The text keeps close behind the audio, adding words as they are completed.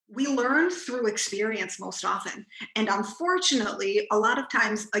We learn through experience most often. And unfortunately, a lot of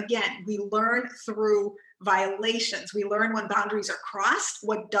times, again, we learn through violations. We learn when boundaries are crossed,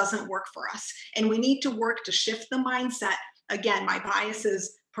 what doesn't work for us. And we need to work to shift the mindset. Again, my bias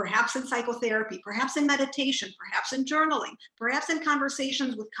is perhaps in psychotherapy, perhaps in meditation, perhaps in journaling, perhaps in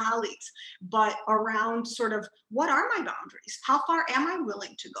conversations with colleagues, but around sort of what are my boundaries? How far am I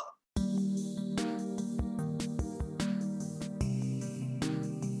willing to go?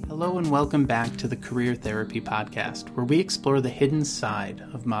 Hello and welcome back to the Career Therapy Podcast, where we explore the hidden side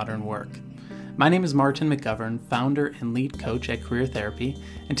of modern work. My name is Martin McGovern, founder and lead coach at Career Therapy,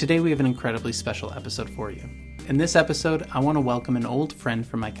 and today we have an incredibly special episode for you. In this episode, I want to welcome an old friend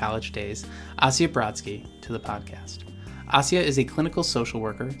from my college days, Asia Brodsky, to the podcast. Asia is a clinical social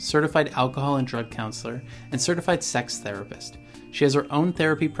worker, certified alcohol and drug counselor, and certified sex therapist. She has her own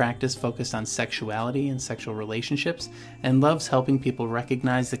therapy practice focused on sexuality and sexual relationships and loves helping people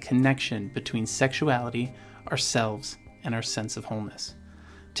recognize the connection between sexuality, ourselves, and our sense of wholeness.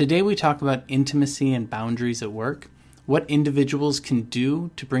 Today we talk about intimacy and boundaries at work, what individuals can do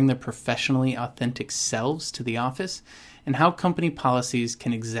to bring their professionally authentic selves to the office, and how company policies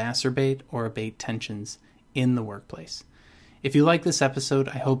can exacerbate or abate tensions in the workplace. If you like this episode,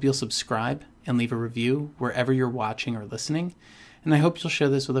 I hope you'll subscribe and leave a review wherever you're watching or listening. And I hope you'll share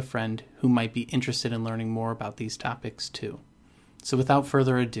this with a friend who might be interested in learning more about these topics too. So without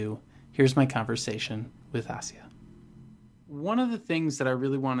further ado, here's my conversation with Asia. One of the things that I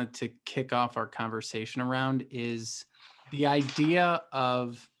really wanted to kick off our conversation around is the idea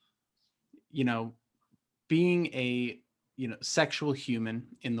of, being a, sexual human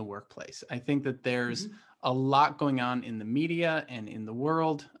in the workplace. I think that there's a lot going on in the media and in the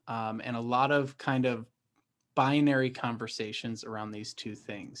world, and a lot of kind of binary conversations around these two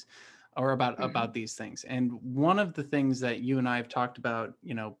things or about these things. And one of the things that you and I have talked about,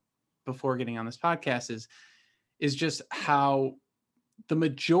 before getting on this podcast is just how the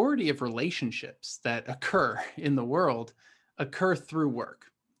majority of relationships that occur in the world occur through work,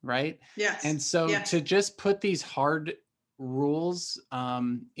 right? Yes. And so to just put these hard rules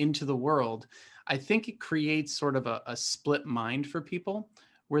into the world, I think it creates sort of a split mind for people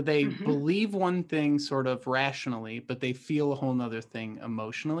where they believe one thing sort of rationally, but they feel a whole nother thing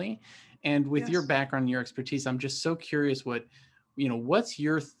emotionally. And with your background and your expertise, I'm just so curious what's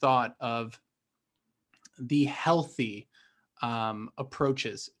your thought of the healthy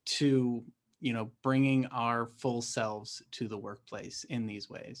approaches to, bringing our full selves to the workplace in these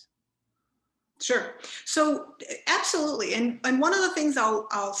ways? Sure. So absolutely. And one of the things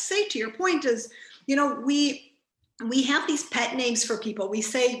I'll say to your point is, we have these pet names for people. We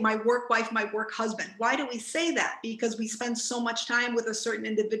say my work wife, my work husband. Why do we say that? Because we spend so much time with a certain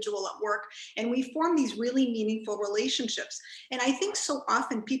individual at work and we form these really meaningful relationships. And I think so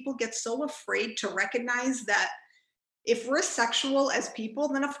often people get so afraid to recognize that if we're sexual as people,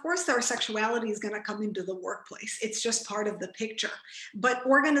 then of course our sexuality is going to come into the workplace. It's just part of the picture. But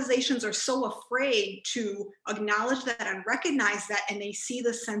organizations are so afraid to acknowledge that and recognize that, and they see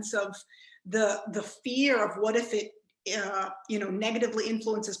the sense of the fear of what if it negatively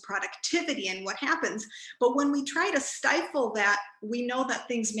influences productivity and what happens. But when we try to stifle that, we know that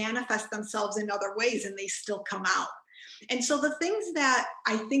things manifest themselves in other ways and they still come out. And so the things that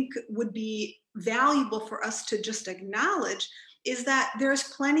I think would be valuable for us to just acknowledge is that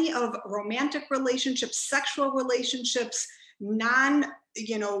there's plenty of romantic relationships, sexual relationships,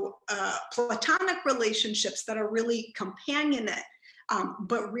 platonic relationships that are really companionate,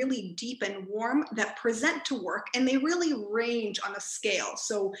 but really deep and warm, that present to work, and they really range on a scale.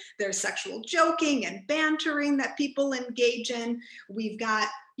 So there's sexual joking and bantering that people engage in. We've got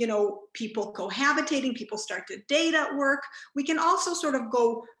people cohabitating, people start to date at work. We can also sort of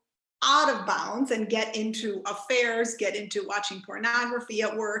go out of bounds and get into affairs, get into watching pornography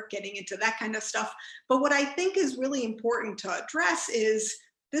at work, getting into that kind of stuff. But what I think is really important to address is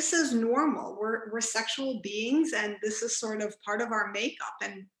this is normal. We're sexual beings, and this is sort of part of our makeup,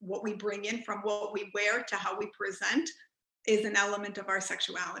 and what we bring in from what we wear to how we present is an element of our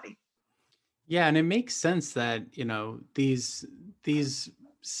sexuality. Yeah, and it makes sense that, these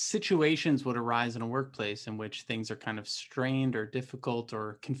situations would arise in a workplace in which things are kind of strained or difficult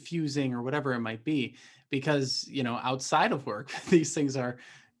or confusing or whatever it might be, because, outside of work, these things are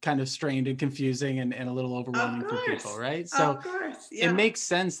kind of strained and confusing and a little overwhelming for people, right? So it makes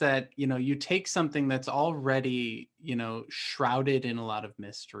sense that, you take something that's already, shrouded in a lot of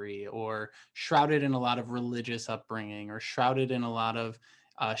mystery or shrouded in a lot of religious upbringing or shrouded in a lot of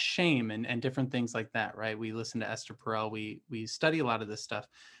shame and different things like that, right? We listen to Esther Perel, we study a lot of this stuff,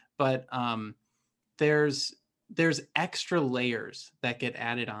 but there's there's extra layers that get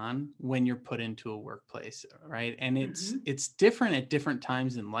added on when you're put into a workplace, right? And it's different at different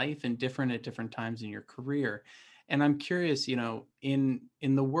times in life and different at different times in your career. And I'm curious, in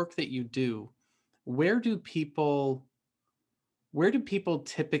the work that you do, where do people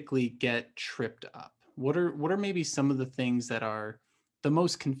typically get tripped up? What are maybe some of the things that are the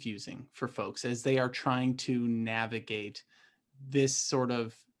most confusing for folks as they are trying to navigate this sort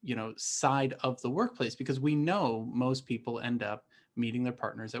of, side of the workplace? Because we know most people end up meeting their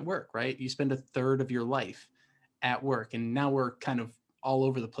partners at work, right? You spend a third of your life at work, and now we're kind of all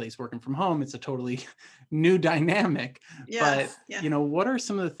over the place working from home. It's a totally new dynamic. But, Yes. Yeah. what are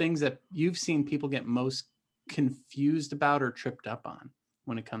some of the things that you've seen people get most confused about or tripped up on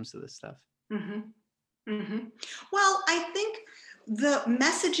when it comes to this stuff? Well, I think the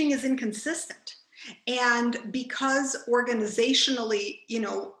messaging is inconsistent. And because organizationally,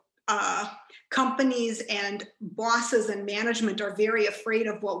 companies and bosses and management are very afraid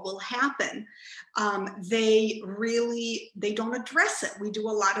of what will happen, they don't address it. We do a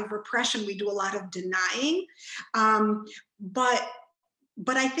lot of repression. We do a lot of denying. But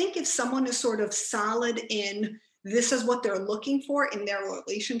I think if someone is sort of solid in this is what they're looking for in their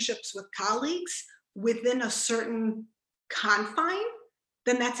relationships with colleagues within a certain confine,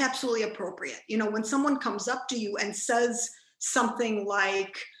 then that's absolutely appropriate. When someone comes up to you and says something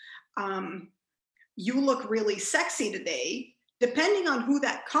like, you look really sexy today, depending on who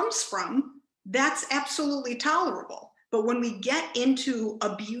that comes from, that's absolutely tolerable. But when we get into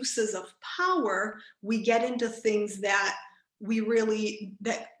abuses of power, we get into things that we really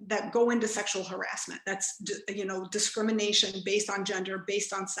that go into sexual harassment. That's discrimination based on gender,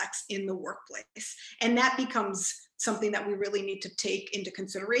 based on sex in the workplace, and that becomes something that we really need to take into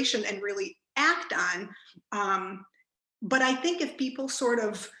consideration and really act on. But I think if people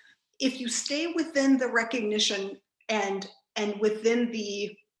if you stay within the recognition and within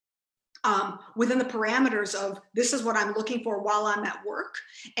the parameters of this is what I'm looking for while I'm at work,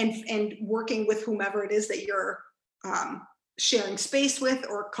 and working with whomever it is that you're sharing space with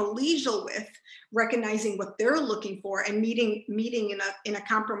or collegial with, recognizing what they're looking for and meeting in a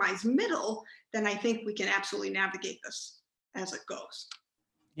compromise middle, then I think we can absolutely navigate this as it goes.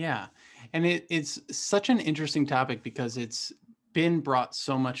 Yeah. And it's such an interesting topic because it's been brought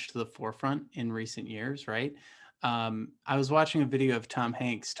so much to the forefront in recent years, right? I was watching a video of Tom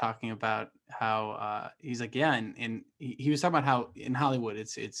Hanks talking about how he's like, yeah, and he was talking about how in Hollywood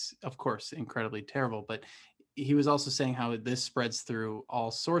it's of course incredibly terrible, but he was also saying how this spreads through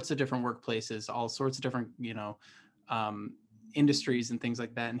all sorts of different workplaces, all sorts of different, industries and things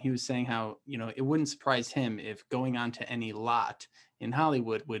like that. And he was saying how, it wouldn't surprise him if going onto any lot in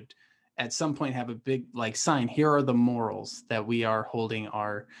Hollywood would at some point have a big sign, here are the morals that we are holding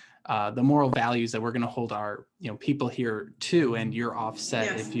our, the moral values that we're going to hold our, people here to, and you're offset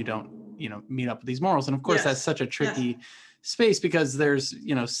Yes. if you don't, meet up with these morals. And of course, Yes. that's such a tricky space because there's,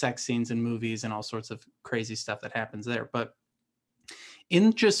 sex scenes in movies and all sorts of crazy stuff that happens there. But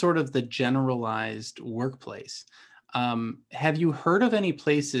in just sort of the generalized workplace, have you heard of any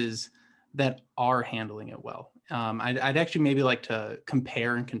places that are handling it well? I'd actually maybe like to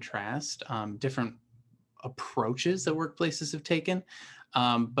compare and contrast different approaches that workplaces have taken.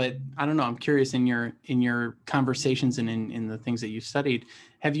 But I don't know, I'm curious in your conversations and in the things that you've studied,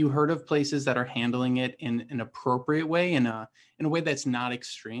 have you heard of places that are handling it in an appropriate way, in a way that's not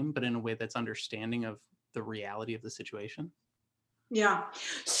extreme, but in a way that's understanding of the reality of the situation? Yeah.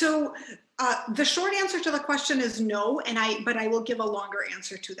 So the short answer to the question is no, but I will give a longer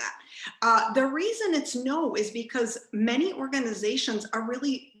answer to that. The reason it's no is because many organizations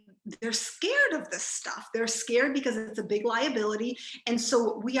they're scared of this stuff. They're scared because it's a big liability. And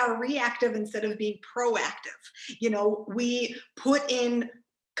so we are reactive instead of being proactive. We put in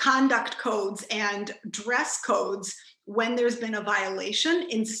conduct codes and dress codes when there's been a violation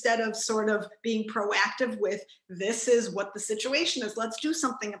instead of sort of being proactive with this is what the situation is, let's do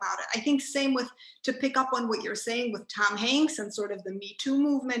something about it. I think same with, to pick up on what you're saying with Tom Hanks and sort of the Me Too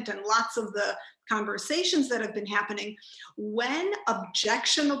movement and lots of the conversations that have been happening, when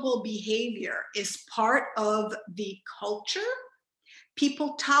objectionable behavior is part of the culture,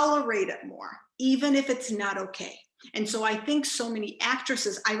 people tolerate it more, even if it's not okay. And so I think so many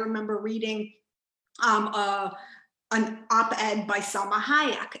actresses, I remember reading an op-ed by Salma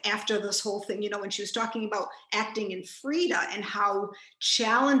Hayek after this whole thing, when she was talking about acting in Frida and how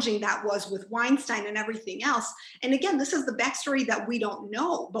challenging that was with Weinstein and everything else. And again, this is the backstory that we don't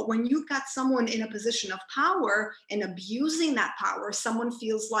know, but when you've got someone in a position of power and abusing that power, someone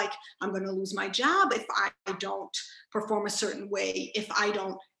feels like I'm going to lose my job if I don't perform a certain way, if I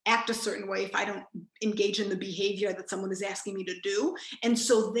don't act a certain way if I don't engage in the behavior that someone is asking me to do. And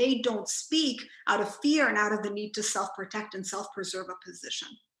so they don't speak out of fear and out of the need to self-protect and self-preserve a position.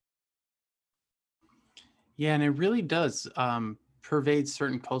 Yeah, and it really does pervade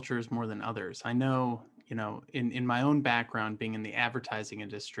certain cultures more than others. I know, in my own background, being in the advertising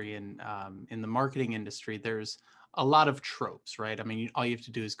industry and in the marketing industry, there's a lot of tropes, right? I mean, all you have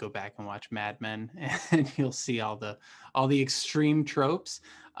to do is go back and watch Mad Men, and you'll see all the extreme tropes.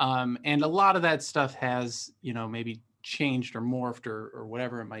 And a lot of that stuff has, maybe changed or morphed or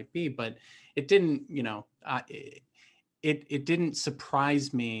whatever it might be, but it didn't, it didn't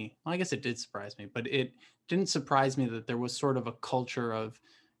surprise me. Well, I guess it did surprise me, but it didn't surprise me that there was sort of a culture of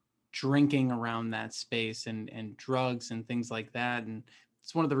drinking around that space and drugs and things like that. And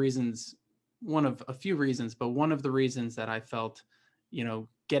it's one of a few reasons, but one of the reasons that I felt,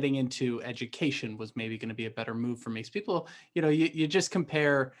 getting into education was maybe going to be a better move for me. Because people, you just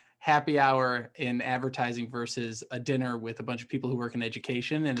compare happy hour in advertising versus a dinner with a bunch of people who work in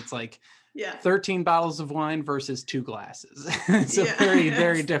education. And it's like, Yeah. 13 bottles of wine versus 2 glasses. It's a very,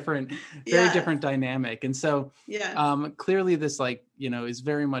 very different, different dynamic. And so clearly this is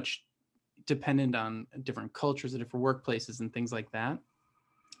very much dependent on different cultures and different workplaces and things like that.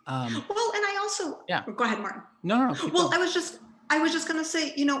 Well, and I also, go ahead, Martin. No. Well, I was just going to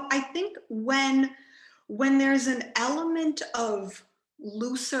say, I think when there's an element of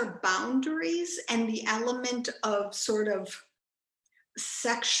looser boundaries and the element of sort of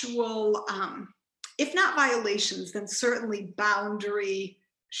sexual, if not violations, then certainly boundary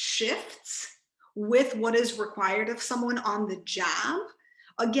shifts with what is required of someone on the job,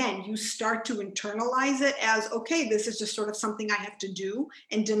 again, you start to internalize it as, okay, this is just sort of something I have to do,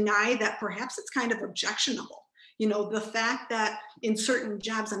 and deny that perhaps it's kind of objectionable. The fact that in certain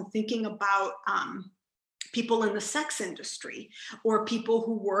jobs, I'm thinking about people in the sex industry or people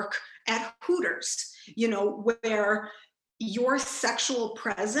who work at Hooters, where your sexual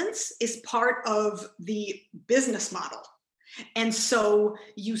presence is part of the business model. And so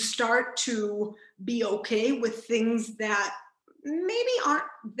you start to be okay with things that maybe aren't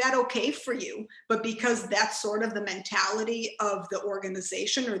that okay for you, but because that's sort of the mentality of the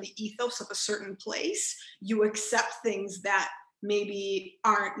organization or the ethos of a certain place, you accept things that maybe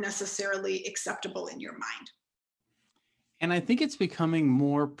aren't necessarily acceptable in your mind. And I think it's becoming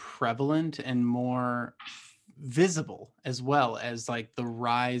more prevalent and more visible, as well as like the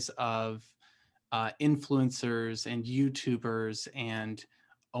rise of influencers and YouTubers and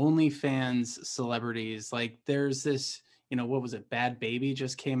OnlyFans celebrities. Like there's this, what was it? Bad Baby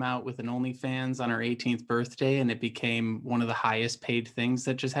just came out with an OnlyFans on her 18th birthday, and it became one of the highest paid things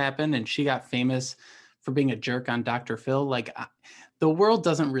that just happened. And she got famous for being a jerk on Dr. Phil. Like the world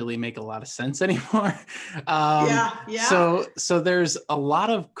doesn't really make a lot of sense anymore. So there's a lot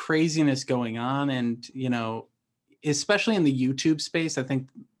of craziness going on, and especially in the YouTube space, I think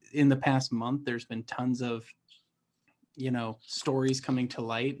in the past month there's been tons of stories coming to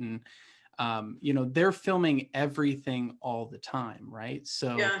light, and they're filming everything all the time, right?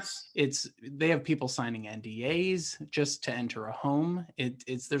 So they have people signing NDAs just to enter a home.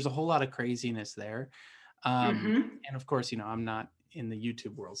 There's a whole lot of craziness there. And of course, I'm not in the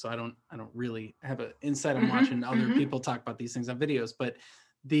YouTube world, so I don't really have an insight on watching other people talk about these things on videos. But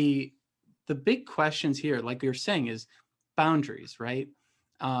the big questions here, like you're saying, is boundaries, right?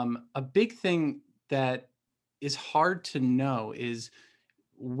 A big thing that is hard to know is,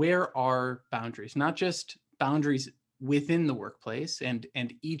 where are boundaries? Not just boundaries within the workplace and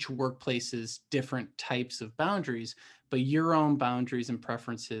each workplace's different types of boundaries, but your own boundaries and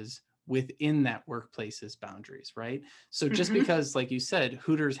preferences within that workplace's boundaries, right? So just because, like you said,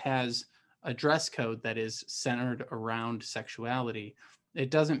 Hooters has a dress code that is centered around sexuality,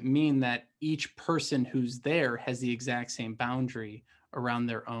 it doesn't mean that each person who's there has the exact same boundary around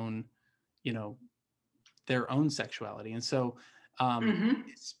their own sexuality. And so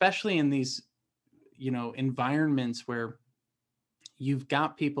especially in these environments where you've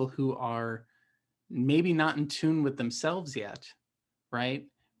got people who are maybe not in tune with themselves yet, right,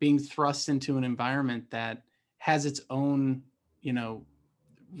 being thrust into an environment that has its own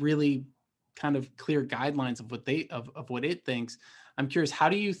really kind of clear guidelines of what it thinks. I'm curious, how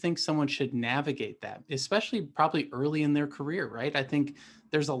do you think someone should navigate that, especially probably early in their career, right? I think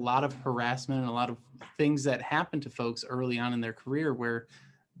there's a lot of harassment and a lot of things that happen to folks early on in their career where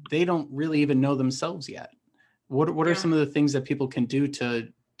they don't really even know themselves yet. What are some of the things that people can do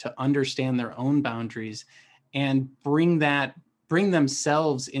to understand their own boundaries and bring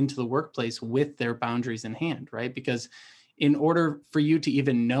themselves into the workplace with their boundaries in hand, right? Because in order for you to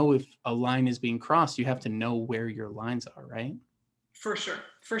even know if a line is being crossed, you have to know where your lines are, right? For sure,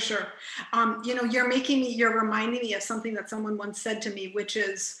 for sure. You're reminding me of something that someone once said to me, which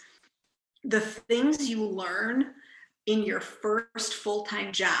is the things you learn in your first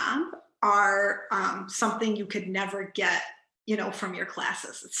full-time job are something you could never get, from your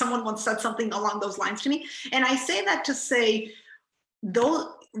classes. Someone once said something along those lines to me. And I say that to say,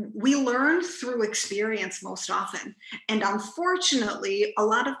 though we learn through experience most often. And unfortunately, a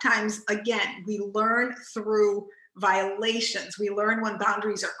lot of times, again, we learn through violations. We learn when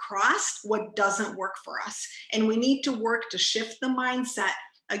boundaries are crossed, what doesn't work for us. And we need to work to shift the mindset.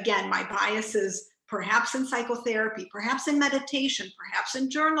 Again, my bias is perhaps in psychotherapy, perhaps in meditation, perhaps in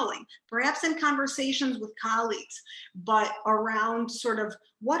journaling, perhaps in conversations with colleagues, but around sort of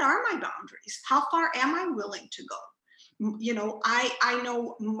what are my boundaries? How far am I willing to go? I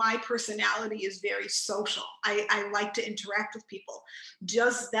know my personality is very social. I like to interact with people.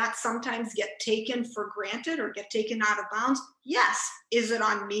 Does that sometimes get taken for granted or get taken out of bounds? Yes. Is it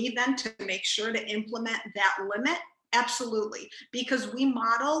on me then to make sure to implement that limit? Absolutely. Because we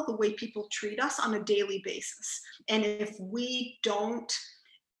model the way people treat us on a daily basis. And if we don't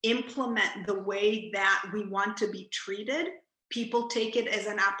implement the way that we want to be treated, people take it as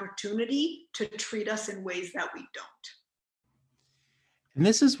an opportunity to treat us in ways that we don't. And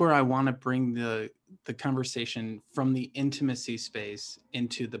this is where I want to bring the conversation from the intimacy space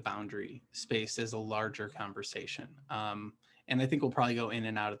into the boundary space as a larger conversation. And I think we'll probably go in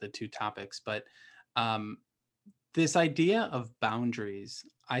and out of the two topics, but this idea of boundaries,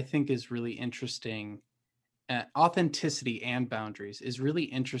 I think, is really interesting. Authenticity and boundaries is really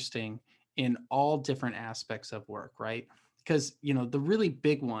interesting in all different aspects of work, right? Because, the really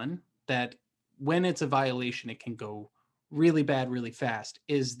big one that when it's a violation, it can go really bad, really fast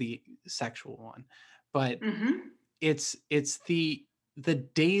is the sexual one. But it's the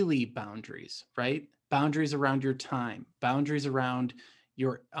daily boundaries, right? Boundaries around your time, boundaries around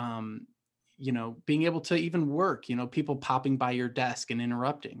your, being able to even work, people popping by your desk and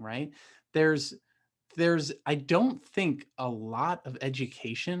interrupting, right? There's, I don't think a lot of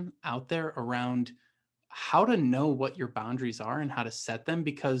education out there around how to know what your boundaries are and how to set them,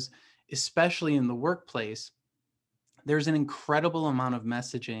 because especially in the workplace, there's an incredible amount of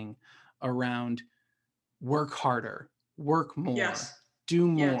messaging around work harder, work more, yes.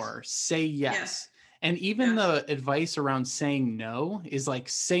 do Yes. more, say yes. Yes. And even Yes. the advice around saying no is like,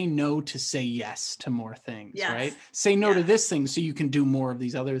 say no to say yes to more things, Yes. right? Say no to Yes. this thing so you can do more of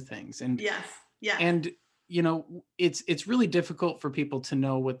these other things. And yes. Yes. and it's really difficult for people to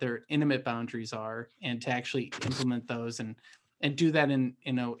know what their intimate boundaries are and to actually implement those and do that in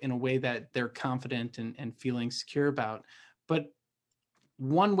a way that they're confident and feeling secure about. But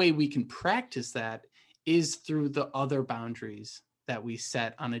one way we can practice that is through the other boundaries that we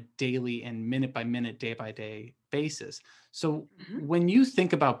set on a daily and minute by minute, day by day basis. So when you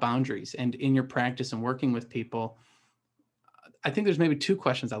think about boundaries and in your practice and working with people, I think there's maybe two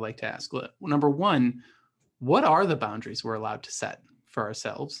questions I'd like to ask. Number one, what are the boundaries we're allowed to set for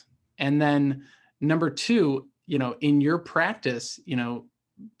ourselves? And then number two, in your practice,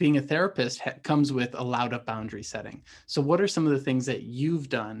 being a therapist comes with a lot of boundary setting. So what are some of the things that you've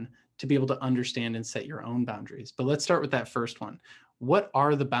done to be able to understand and set your own boundaries? But let's start with that first one. What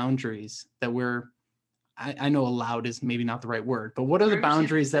are the boundaries that I know allowed is maybe not the right word, but what are the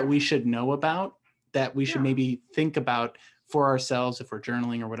boundaries that we should know about, that we should maybe think about for ourselves if we're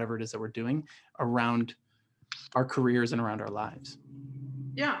journaling or whatever it is that we're doing around our careers and around our lives?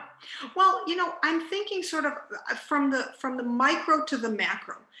 Yeah. Well, I'm thinking sort of from the micro to the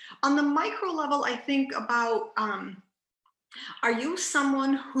macro. On the micro level, I think about, are you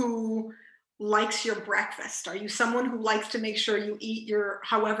someone who likes your breakfast? Are you someone who likes to make sure you eat your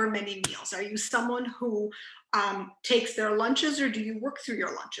however many meals? Are you someone who takes their lunches, or do you work through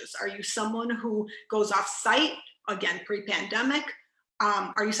your lunches? Are you someone who goes off site? Again, pre-pandemic.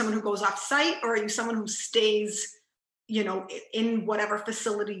 Are you someone who goes off site, or are you someone who stays in whatever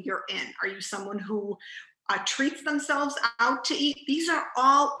facility you're in? Are you someone who treats themselves out to eat? These are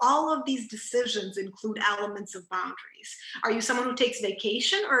all of these decisions include elements of boundaries. Are you someone who takes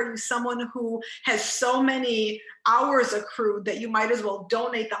vacation, or are you someone who has so many hours accrued that you might as well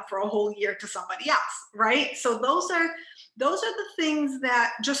donate them for a whole year to somebody else, right? So those are the things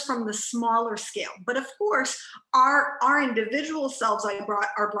that just from the smaller scale. But of course, our individual selves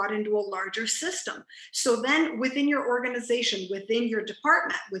are brought into a larger system. So then within your organization, within your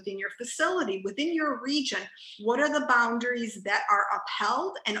department, within your facility, within your region, what are the boundaries that are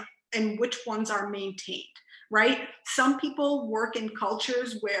upheld and which ones are maintained? right? Some people work in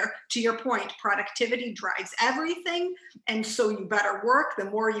cultures where, to your point, productivity drives everything. And so you better work. The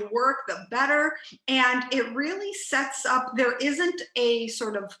more you work, the better. And it really sets up, there isn't a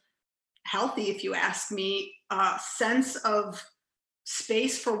sort of healthy, if you ask me, sense of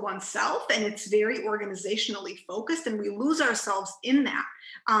space for oneself, and it's very organizationally focused, and we lose ourselves in that.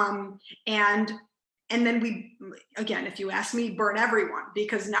 um, and and then we, again, if you ask me, burn everyone,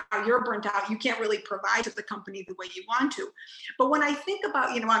 because now you're burnt out, you can't really provide to the company the way you want to. But when I think about,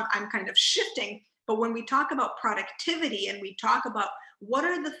 I'm kind of shifting, but when we talk about productivity and we talk about what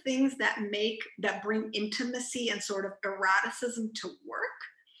are the things that bring intimacy and sort of eroticism to work,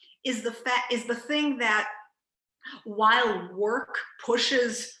 is the thing that, while work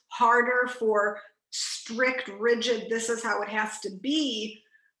pushes harder for strict, rigid, this is how it has to be,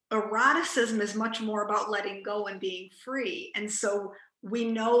 eroticism is much more about letting go and being free. And so we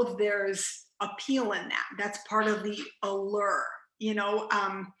know there's appeal in that. That's part of the allure.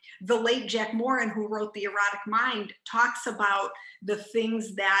 The late Jack Moran, who wrote The Erotic Mind, talks about the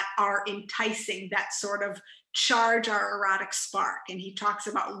things that are enticing, that sort of charge our erotic spark. And he talks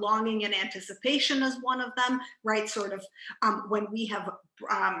about longing and anticipation as one of them, right? Sort of when we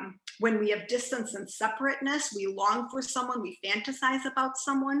have distance and separateness, we long for someone, we fantasize about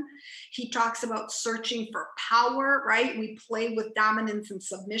someone. He talks about searching for power, right? We play with dominance and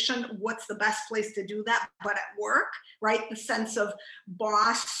submission. What's the best place to do that but at work, right? The sense of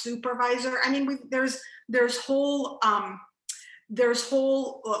boss, supervisor. I mean, there's whole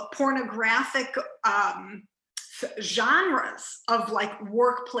pornographic genres of like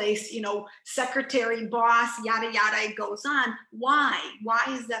workplace, secretary, boss, yada yada, it goes on. Why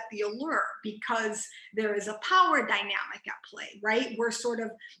is that the allure? Because there is a power dynamic at play, right? We're sort of,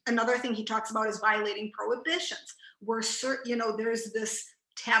 another thing he talks about is violating prohibitions. There's this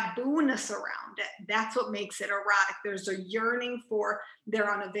tabooness around it. That's what makes it erotic. There's a yearning for,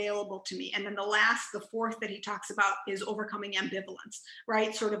 they're unavailable to me. And then the fourth that he talks about is overcoming ambivalence,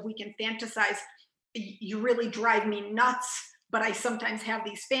 right? Sort of, we can fantasize, you really drive me nuts, but I sometimes have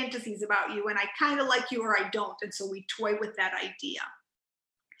these fantasies about you, and I kind of like you or I don't. And so we toy with that idea.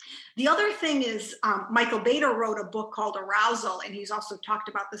 The other thing is, Michael Bader wrote a book called Arousal, and he's also talked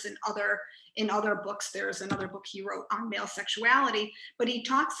about this in other books. There's another book he wrote on male sexuality, but he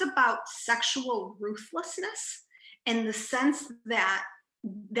talks about sexual ruthlessness, and the sense that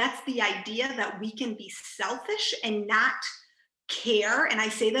that's the idea that we can be selfish and not care, and I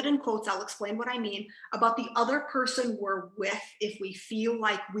say that in quotes, I'll explain what I mean, about the other person we're with. If we feel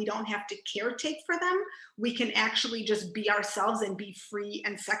like we don't have to caretake for them, we can actually just be ourselves and be free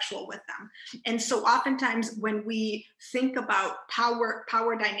and sexual with them. And so oftentimes when we think about power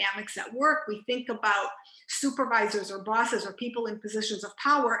dynamics at work, we think about supervisors or bosses or people in positions of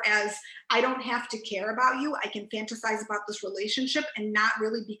power as, I don't have to care about you. I can fantasize about this relationship and not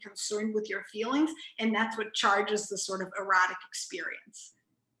really be concerned with your feelings. And that's what charges the sort of erotic experience,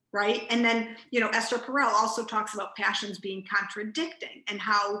 right? And then, Esther Perel also talks about passions being contradicting, and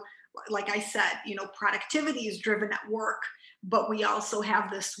how, like I said, productivity is driven at work, but we also have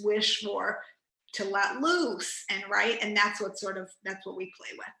this wish to let loose, and right. And that's what we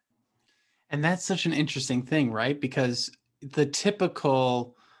play with. And that's such an interesting thing, right? Because the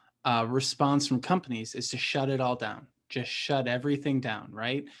typical response from companies is to shut it all down, just shut everything down,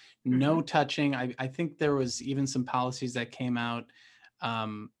 right? No touching. I think there was even some policies that came out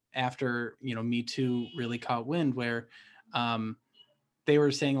after, Me Too really caught wind, where they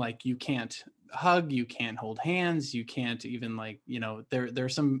were saying, like, you can't hug, you can't hold hands, you can't even, like,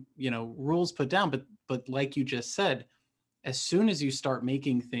 there's some, rules put down, but like you just said, as soon as you start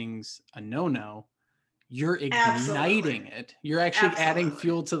making things a no-no, you're igniting it. You're actually adding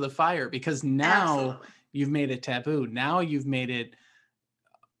fuel to the fire, because now you've made it taboo. Now you've made it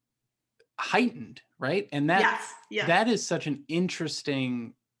heightened, right? And that is such an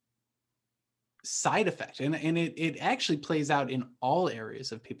interesting side effect. And it actually plays out in all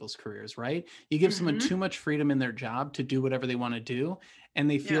areas of people's careers, right? You give someone too much freedom in their job to do whatever they want to do, and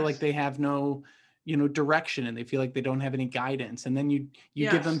they feel like they have no direction, and they feel like they don't have any guidance. And then you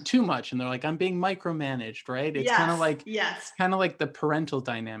give them too much, and they're like, I'm being micromanaged, right? It's kind of like the parental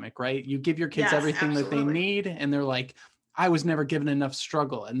dynamic, right? You give your kids everything that they need, and they're like, I was never given enough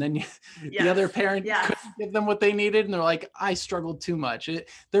struggle. And then the other parent couldn't give them what they needed, and they're like, I struggled too much. It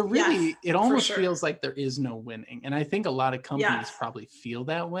almost feels like there is no winning. And I think a lot of companies probably feel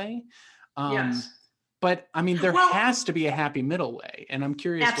that way. But I mean, there has to be a happy middle way. And I'm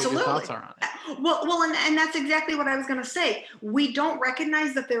curious what your thoughts are on it. Well, and that's exactly what I was going to say. We don't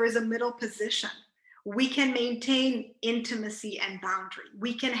recognize that there is a middle position. we can maintain intimacy and boundary.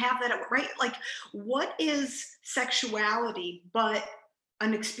 We can have that, right? Like, what is sexuality but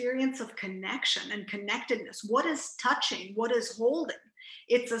an experience of connection and connectedness? What is touching? What is holding?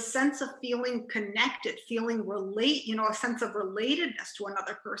 It's a sense of feeling connected, feeling a sense of relatedness to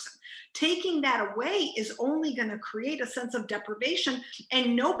another person. Taking that away is only going to create a sense of deprivation.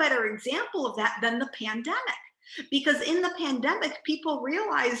 And no better example of that than the pandemic. Because in the pandemic, people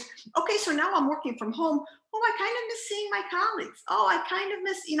realized, okay, so now I'm working from home. Oh, I kind of miss seeing my colleagues. Oh, I kind of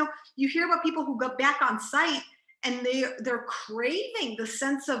miss, you hear about people who go back on site and they're craving the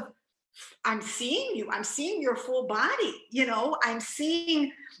sense of, I'm seeing you, I'm seeing your full body, I'm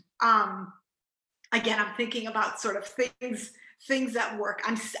seeing, um, again, I'm thinking about sort of things at work.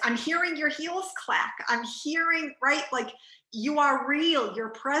 I'm hearing your heels clack. I'm hearing, right, like, you are real, you're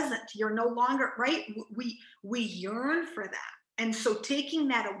present, you're no longer, right? We yearn for that. And so taking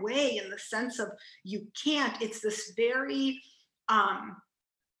that away in the sense of you can't, it's this very uh,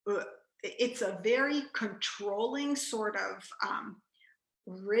 it's a very controlling sort of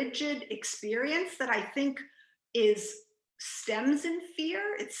rigid experience that I think is stems in fear.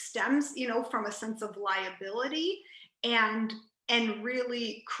 It stems, from a sense of liability, and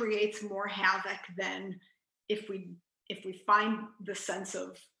really creates more havoc than if we find the sense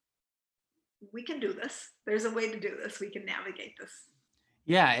of, we can do this. There's a way to do this. We can navigate this.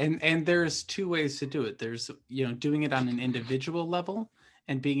 Yeah, and there's two ways to do it. There's, doing it on an individual level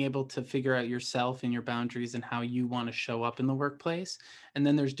and being able to figure out yourself and your boundaries and how you want to show up in the workplace. And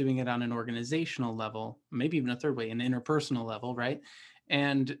then there's doing it on an organizational level, maybe even a third way, an interpersonal level, right?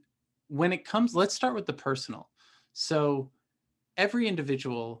 And when it comes, let's start with the personal. So every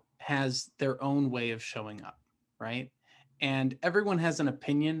individual has their own way of showing up, right? And everyone has an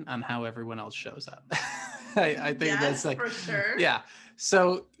opinion on how everyone else shows up. I think Yes, that's like, for sure. yeah.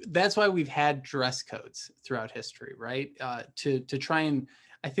 So that's why we've had dress codes throughout history, right? To try and,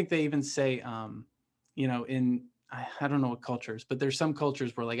 I think they even say, in, I don't know what cultures, but there's some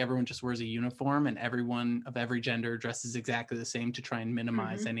cultures where like everyone just wears a uniform and everyone of every gender dresses exactly the same to try and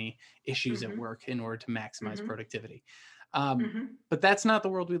minimize Mm-hmm. any issues at Mm-hmm. work in order to maximize Mm-hmm. productivity. Mm-hmm. But that's not the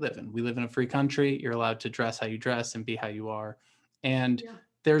world we live in. We live in a free country. You're allowed to dress how you dress and be how you are. And Yeah.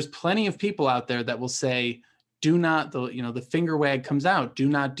 there's plenty of people out there that will say, do not, the finger wag comes out, do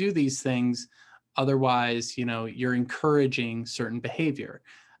not do these things. Otherwise, you're encouraging certain behavior.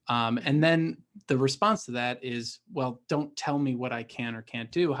 And then the response to that is, well, don't tell me what I can or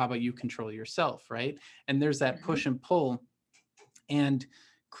can't do. How about you control yourself, right? And there's that push and pull. And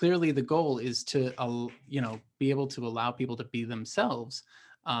clearly the goal is to, be able to allow people to be themselves.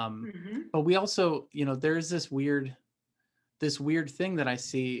 But we also, there's this weird thing that I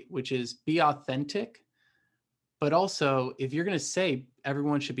see, which is be authentic. But also, if you're going to say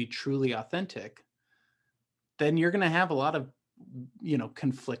everyone should be truly authentic, then you're going to have a lot of,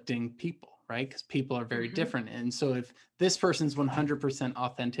 conflicting people, right? Because people are very different. And so if this person's 100%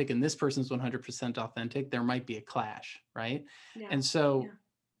 authentic and this person's 100% authentic, there might be a clash, right? Yeah. And so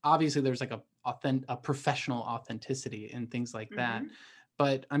obviously there's like a professional authenticity and things like that.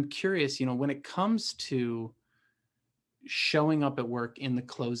 But I'm curious, when it comes to showing up at work in the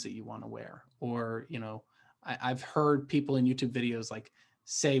clothes that you want to wear, or, I've heard people in YouTube videos like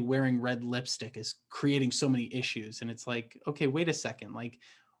say wearing red lipstick is creating so many issues. And it's like, okay, wait a second. Like,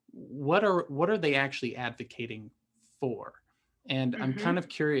 what are they actually advocating for? And I'm kind of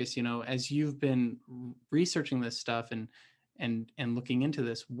curious, as you've been researching this stuff and looking into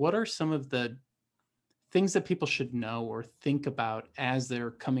this, what are some of the things that people should know or think about as they're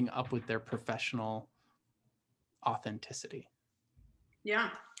coming up with their professional authenticity?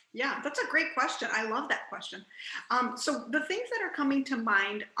 Yeah, that's a great question. I love that question. So the things that are coming to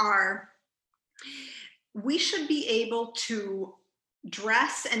mind are, we should be able to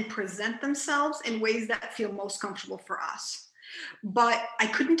dress and present themselves in ways that feel most comfortable for us. But I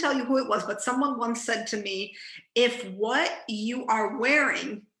couldn't tell you who it was, but someone once said to me, if what you are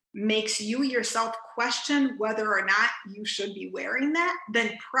wearing makes you yourself question whether or not you should be wearing that,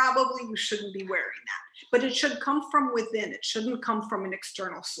 then probably you shouldn't be wearing that. But it should come from within. It shouldn't come from an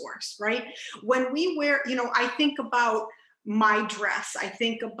external source, right? When we wear, I think about my dress. I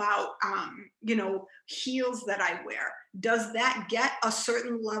think about, heels that I wear. Does that get a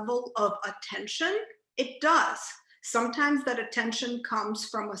certain level of attention? It does. Sometimes that attention comes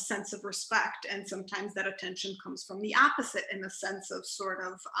from a sense of respect, and sometimes that attention comes from the opposite, in a sense of sort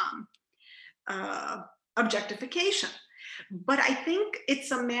of objectification. But I think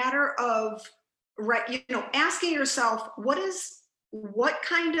it's a matter of, right, asking yourself, what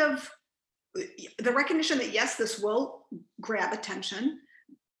kind of, the recognition that yes, this will grab attention,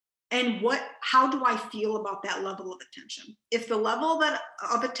 and how do I feel about that level of attention? If the level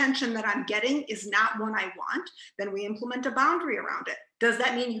of attention that I'm getting is not one I want, then we implement a boundary around it. Does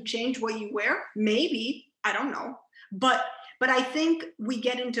that mean you change what you wear? Maybe, I don't know. But I think we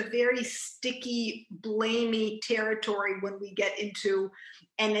get into very sticky, blamey territory when we get into,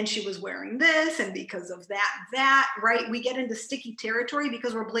 and then she was wearing this, and because of that, right? We get into sticky territory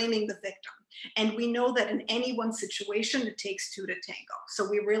because we're blaming the victim. And we know that in any one situation, it takes two to tango. So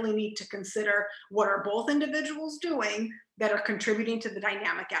we really need to consider, what are both individuals doing that are contributing to the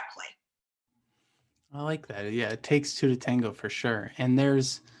dynamic at play? I like that. Yeah, it takes two to tango for sure. And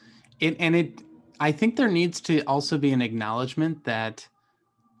I think there needs to also be an acknowledgement that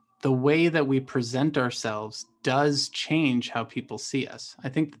the way that we present ourselves does change how people see us. I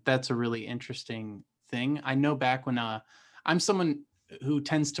think that that's a really interesting thing. I know back when I'm someone who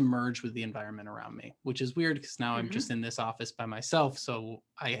tends to merge with the environment around me, which is weird because now I'm just in this office by myself. So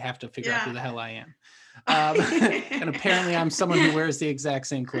I have to figure out who the hell I am. And apparently I'm someone who wears the exact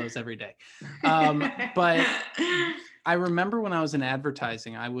same clothes every day. But I remember when I was in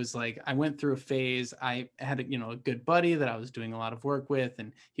advertising, I went through a phase. I had a good buddy that I was doing a lot of work with,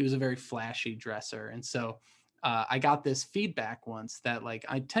 and he was a very flashy dresser. And so I got this feedback once that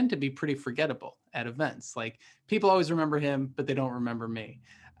I tend to be pretty forgettable at events. Like, people always remember him, but they don't remember me.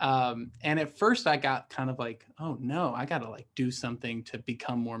 And at first I got kind of like, oh no, I got to do something to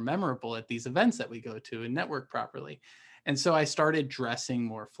become more memorable at these events that we go to and network properly. And so I started dressing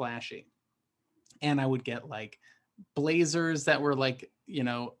more flashy, and I would get blazers that were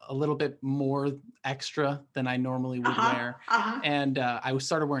a little bit more extra than I normally would wear. And I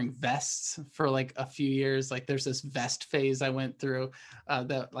started wearing vests for a few years. There's this vest phase I went through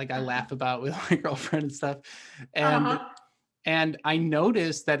that I laugh about with my girlfriend and stuff. And I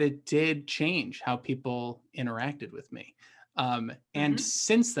noticed that it did change how people interacted with me. And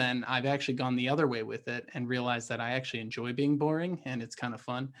since then, I've actually gone the other way with it and realized that I actually enjoy being boring, and it's kind of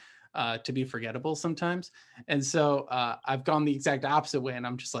fun to be forgettable sometimes. And so I've gone the exact opposite way, and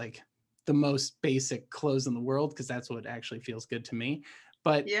I'm just the most basic clothes in the world because that's what actually feels good to me.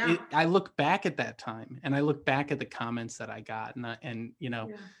 But I look back at that time, and I look back at the comments that I got,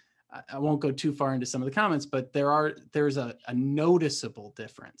 I won't go too far into some of the comments, but there's a noticeable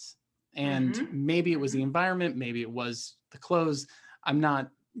difference. And maybe it was the environment, maybe it was the clothes. I'm not,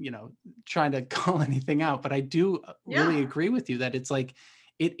 trying to call anything out, but I do really agree with you that it's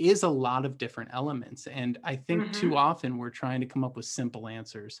it is a lot of different elements. And I think too often we're trying to come up with simple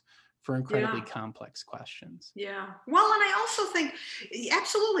answers for incredibly complex questions. Yeah. Well, and I also think,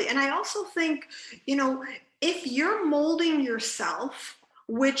 absolutely. And I also think, if you're molding yourself,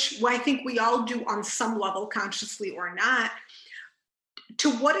 which I think we all do on some level, consciously or not,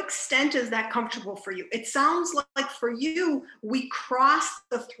 to what extent is that comfortable for you? It sounds like for you, we crossed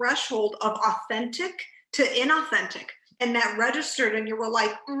the threshold of authentic to inauthentic. And that registered, and you were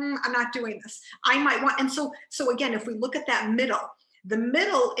like, I'm not doing this. I might want, and so again, if we look at that middle, the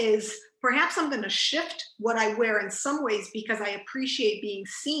middle is perhaps I'm going to shift what I wear in some ways because I appreciate being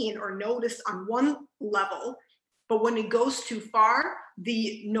seen or noticed on one level. But when it goes too far,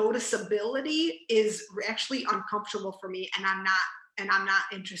 the noticeability is actually uncomfortable for me, and I'm not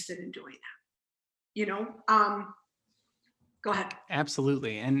interested in doing that. Go ahead.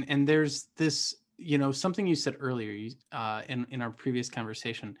 Absolutely. And there's this, something you said earlier in our previous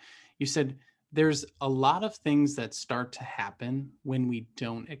conversation. You said there's a lot of things that start to happen when we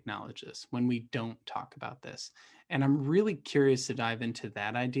don't acknowledge this, when we don't talk about this. And I'm really curious to dive into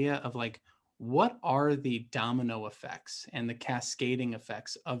that idea of what are the domino effects and the cascading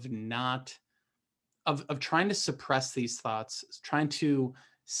effects of trying to suppress these thoughts, trying to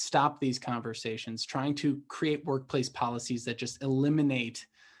stop these conversations, trying to create workplace policies that just eliminate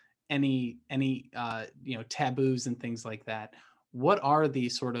any taboos and things like that. What are the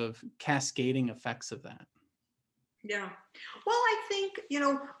sort of cascading effects of that? Yeah. Well, I think,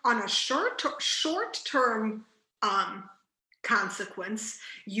 on a short-term consequence,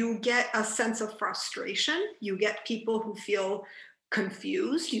 you get a sense of frustration. You get people who feel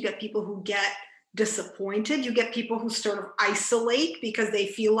confused. You get people who get disappointed. You get people who sort of isolate because they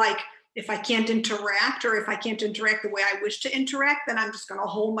feel like, if I can't interact, or if I can't interact the way I wish to interact, then I'm just going to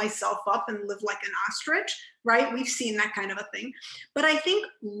hold myself up and live like an ostrich, right? We've seen that kind of a thing. But I think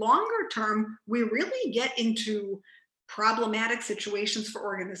longer term, we really get into problematic situations for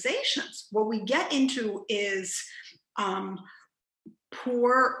organizations. What we get into is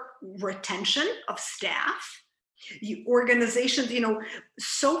poor retention of staff. Organizations,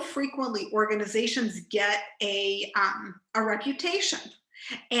 so frequently organizations get a reputation.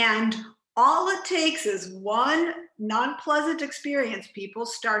 And all it takes is one non-pleasant experience. People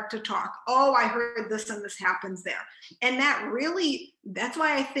start to talk. Oh, I heard this and this happens there. And that's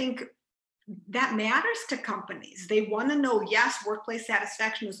why I think that matters to companies. They want to know, yes, workplace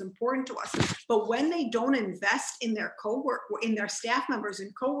satisfaction is important to us, but when they don't invest in their in their staff members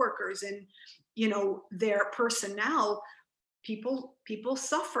and coworkers and, their personnel, people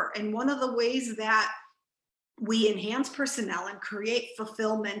suffer. And one of the ways that we enhance personnel and create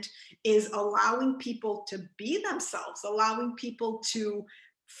fulfillment is allowing people to be themselves, allowing people to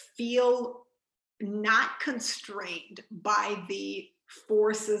feel not constrained by the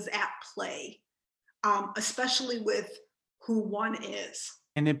forces at play, especially with who one is.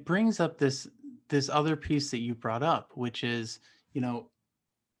 And it brings up this other piece that you brought up, which is,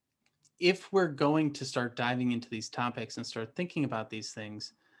 if we're going to start diving into these topics and start thinking about these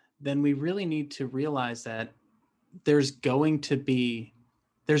things, then we really need to realize that there's going to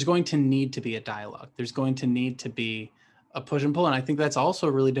need to be a dialogue. There's going to need to be a push and pull. And I think that's also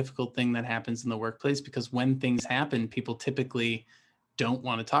a really difficult thing that happens in the workplace, because when things happen, people typically don't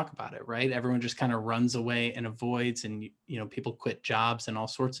want to talk about it, right? Everyone just kind of runs away and avoids, and, people quit jobs and all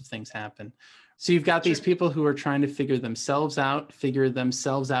sorts of things happen. So you've got these people who are trying to figure themselves out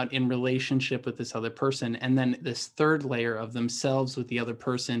in relationship with this other person. And then this third layer of themselves with the other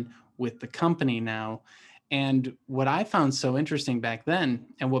person, with the company now. And what I found so interesting back then,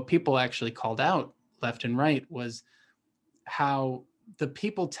 and what people actually called out left and right, was how the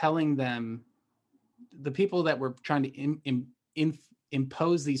people that were trying to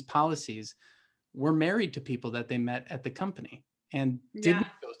impose these policies were married to people that they met at the company and didn't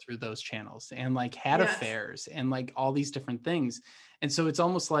go through those channels, and had affairs and all these different things. And so it's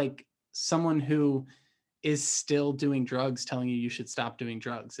almost like someone who is still doing drugs telling you should stop doing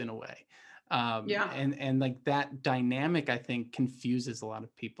drugs in a way. And that dynamic, I think, confuses a lot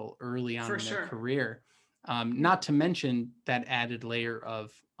of people early on in their career. Not to mention that added layer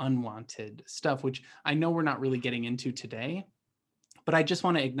of unwanted stuff, which I know we're not really getting into today, but I just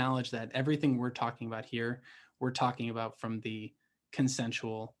want to acknowledge that everything we're talking about here, we're talking about from the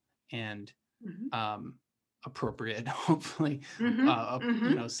consensual and appropriate, hopefully,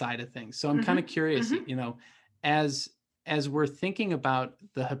 side of things. So I'm kind of curious, as we're thinking about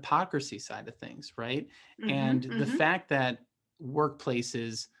the hypocrisy side of things, right? And the fact that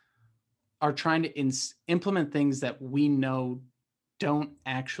workplaces are trying to implement things that we know don't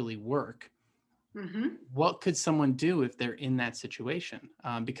actually work. What could someone do if they're in that situation?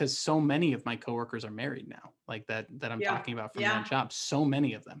 Because so many of my coworkers are married now, that I'm talking about from that job, so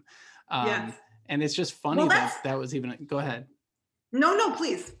many of them. And it's just funny that was even, go ahead. No,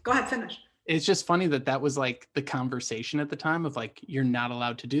 please go ahead, finish. It's just funny that was the conversation at the time of you're not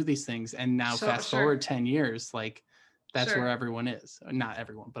allowed to do these things. And now fast forward 10 years, that's where everyone is. Not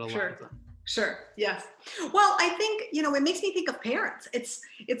everyone, but a lot of them. Sure. Yes. Well, I think, it makes me think of parents.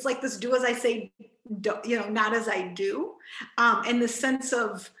 It's like this do as I say, not as I do. In the sense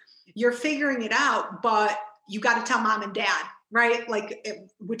of you're figuring it out, but you got to tell mom and dad, right?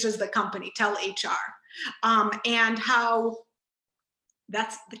 Which is the company, tell HR. And how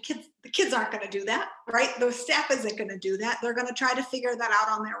that's the kids aren't going to do that, right? The staff isn't going to do that. They're going to try to figure that out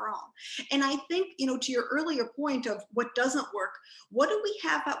on their own. And I think, to your earlier point of what doesn't work, what do we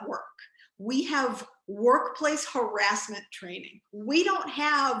have at work? We have workplace harassment training. We don't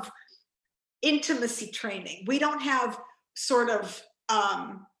have intimacy training. We don't have sort of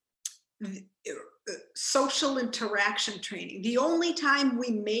social interaction training. The only time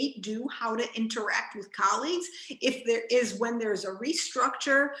we may do how to interact with colleagues is when there's a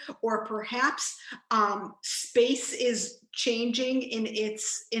restructure, or perhaps space is changing in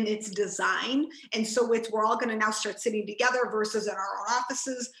its design, and so we're all going to now start sitting together versus in our own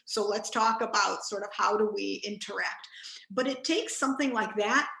offices. So let's talk about sort of how do we interact. But it takes something like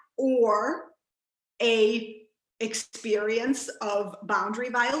that, or a experience of boundary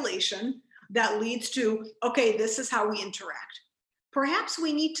violation that leads to, okay, this is how we interact. Perhaps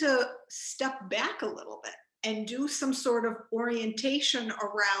we need to step back a little bit and do some sort of orientation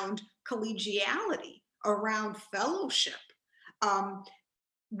around collegiality, around fellowship.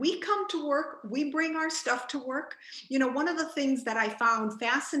 We come to work, we bring our stuff to work. One of the things that I found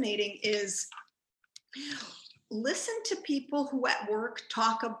fascinating is listen to people who at work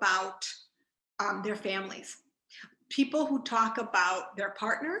talk about their families. People who talk about their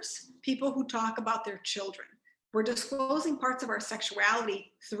partners, people who talk about their children. We're disclosing parts of our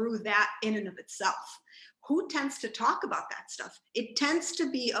sexuality through that in and of itself. Who tends to talk about that stuff? It tends to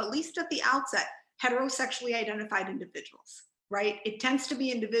be, at least at the outset, heterosexually identified individuals, right? It tends to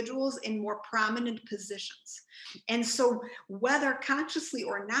be individuals in more prominent positions. And so whether consciously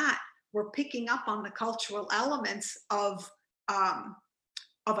or not, we're picking up on the cultural elements of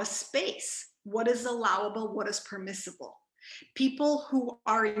a space. What is allowable? What is permissible? People who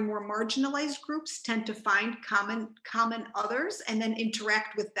are in more marginalized groups tend to find common others and then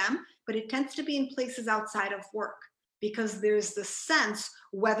interact with them, but it tends to be in places outside of work because there's the sense,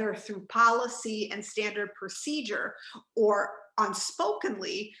 whether through policy and standard procedure or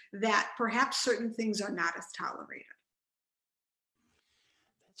unspokenly, that perhaps certain things are not as tolerated.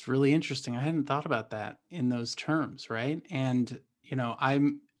 It's really interesting. I hadn't thought about that in those terms, right? And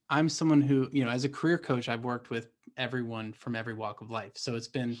I'm someone who, as a career coach, I've worked with everyone from every walk of life. So it's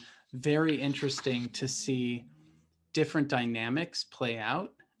been very interesting to see different dynamics play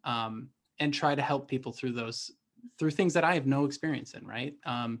out, and try to help people through things that I have no experience in, right?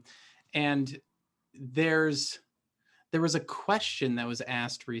 And there was a question that was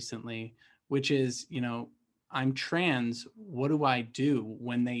asked recently, which is, I'm trans. What do I do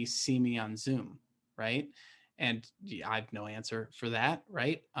when they see me on Zoom, right? And I have no answer for that,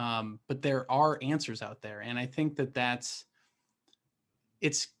 right? But there are answers out there, and I think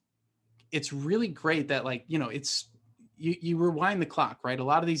it's really great that, like, it's you rewind the clock, right? A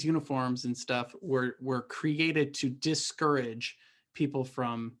lot of these uniforms and stuff were created to discourage people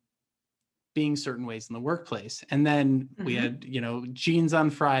from being certain ways in the workplace. And then we had, jeans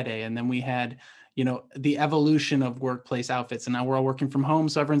on Friday, and then we had, the evolution of workplace outfits. And now we're all working from home,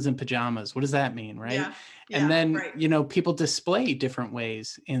 so everyone's in pajamas. What does that mean, right? Yeah. And then, right. People display different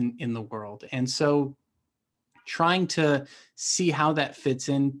ways in the world. And so trying to see how that fits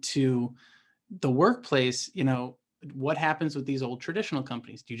into the workplace, what happens with these old traditional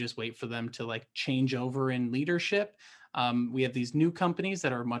companies? Do you just wait for them to, like, change over in leadership? We have these new companies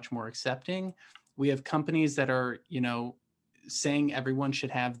that are much more accepting. We have companies that are, saying everyone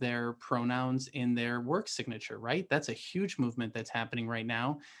should have their pronouns in their work signature, right? That's a huge movement that's happening right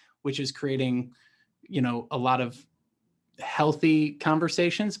now, which is creating, a lot of healthy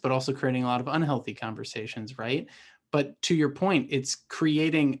conversations, but also creating a lot of unhealthy conversations, right? But to your point, it's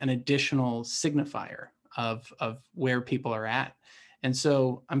creating an additional signifier of where people are at. And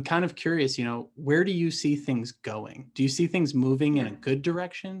so I'm kind of curious, where do you see things going? Do you see things moving in a good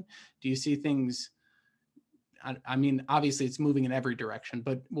direction? Do you see things, I mean, obviously it's moving in every direction,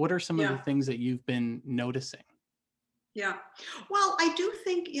 but what are some of the things that you've been noticing? Yeah. Well, I do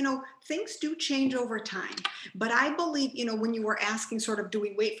think, things do change over time. But I believe, when you were asking sort of, do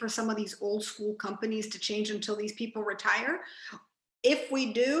we wait for some of these old school companies to change until these people retire? If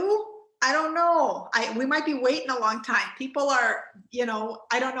we do, I don't know. We might be waiting a long time. People are,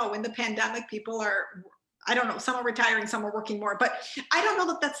 I don't know. In the pandemic, people are, I don't know, some are retiring, some are working more, but I don't know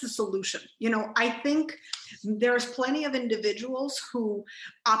that that's the solution. I think there's plenty of individuals who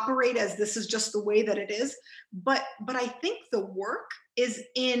operate as this is just the way that it is. But I think the work is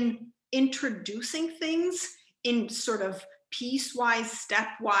in introducing things in sort of piecewise,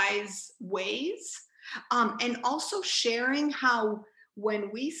 stepwise ways. And also sharing how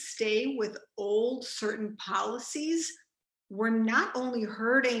when we stay with old certain policies, we're not only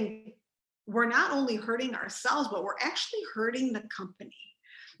hurting ourselves, but we're actually hurting the company.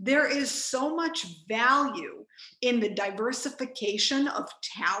 There is so much value in the diversification of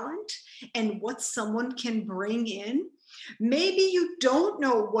talent and what someone can bring in. Maybe you don't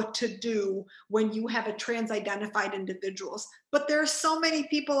know what to do when you have a trans-identified individuals, but there are so many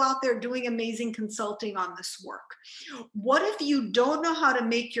people out there doing amazing consulting on this work. What if you don't know how to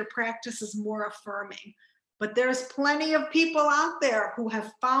make your practices more affirming? But there's plenty of people out there who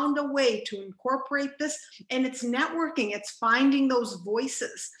have found a way to incorporate this, and it's networking, it's finding those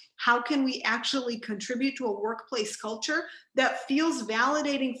voices. How can we actually contribute to a workplace culture that feels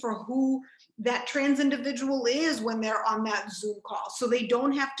validating for who that trans individual is when they're on that Zoom call, so they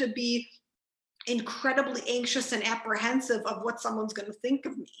don't have to be incredibly anxious and apprehensive of what someone's going to think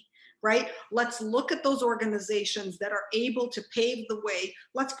of me, right? Let's look at those organizations that are able to pave the way.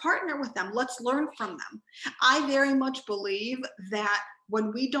 Let's partner with them. Let's learn from them. I very much believe that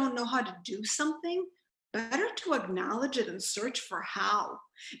when we don't know how to do something, better to acknowledge it and search for how.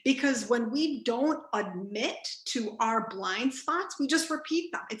 Because when we don't admit to our blind spots, we just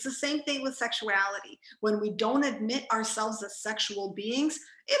repeat them. It's the same thing with sexuality. When we don't admit ourselves as sexual beings,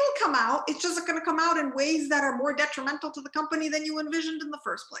 it'll come out. It's just going to come out in ways that are more detrimental to the company than you envisioned in the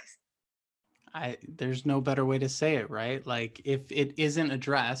first place. There's no better way to say it, right? Like, if it isn't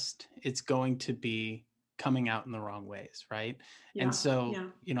addressed, it's going to be coming out in the wrong ways, right? Yeah, and so,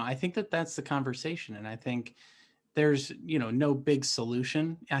 I think that's the conversation. And I think there's, no big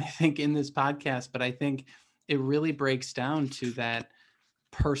solution, I think, in this podcast, but I think it really breaks down to that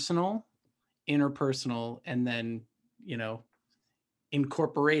personal, interpersonal, and then,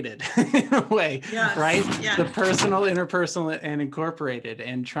 incorporated in a way, Yes, right? yes. The personal, interpersonal, and incorporated,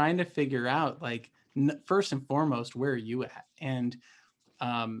 and trying to figure out, like, first and foremost, where are you at? And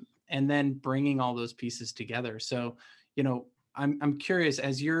then bringing all those pieces together. So, I'm curious,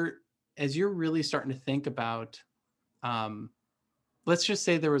 as you're really starting to think about, let's just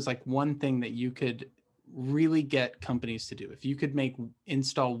say there was like one thing that you could really get companies to do. If you could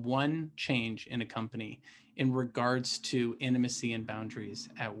install one change in a company in regards to intimacy and boundaries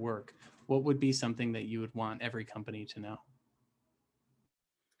at work, what would be something that you would want every company to know?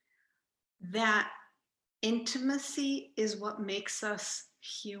 That intimacy is what makes us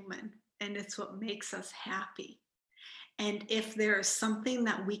human, and it's what makes us happy. And if there is something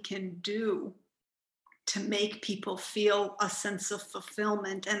that we can do to make people feel a sense of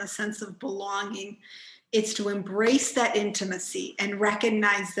fulfillment and a sense of belonging, it's to embrace that intimacy and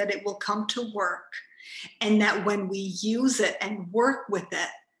recognize that it will come to work, and that when we use it and work with it,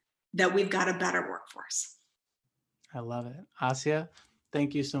 that we've got a better workforce. I love it. Asya,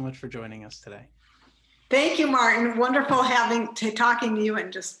 thank you so much for joining us today. Thank you, Martin. Wonderful talking to you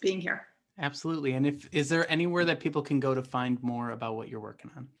and just being here. Absolutely. And is there anywhere that people can go to find more about what you're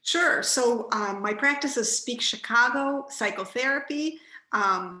working on? Sure. So my practice is Speak Chicago Psychotherapy.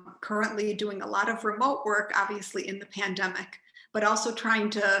 Currently doing a lot of remote work, obviously in the pandemic, but also trying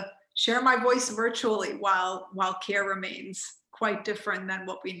to share my voice virtually while care remains quite different than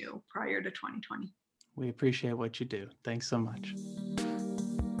what we knew prior to 2020. We appreciate what you do. Thanks so much.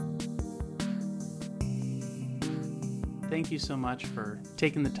 Thank you so much for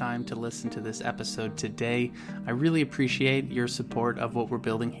taking the time to listen to this episode today. I really appreciate your support of what we're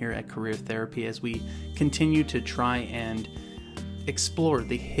building here at Career Therapy as we continue to try and explore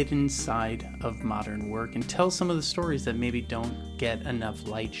the hidden side of modern work and tell some of the stories that maybe don't get enough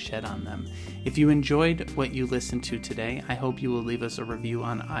light shed on them. If you enjoyed what you listened to today, I hope you will leave us a review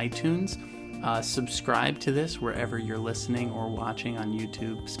on iTunes. Subscribe to this wherever you're listening or watching on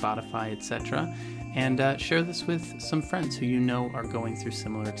YouTube, Spotify, etc. And share this with some friends who you know are going through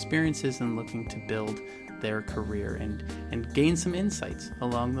similar experiences and looking to build their career and gain some insights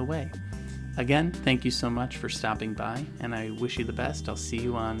along the way. Again, thank you so much for stopping by, and I wish you the best. I'll see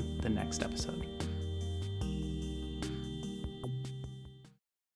you on the next episode.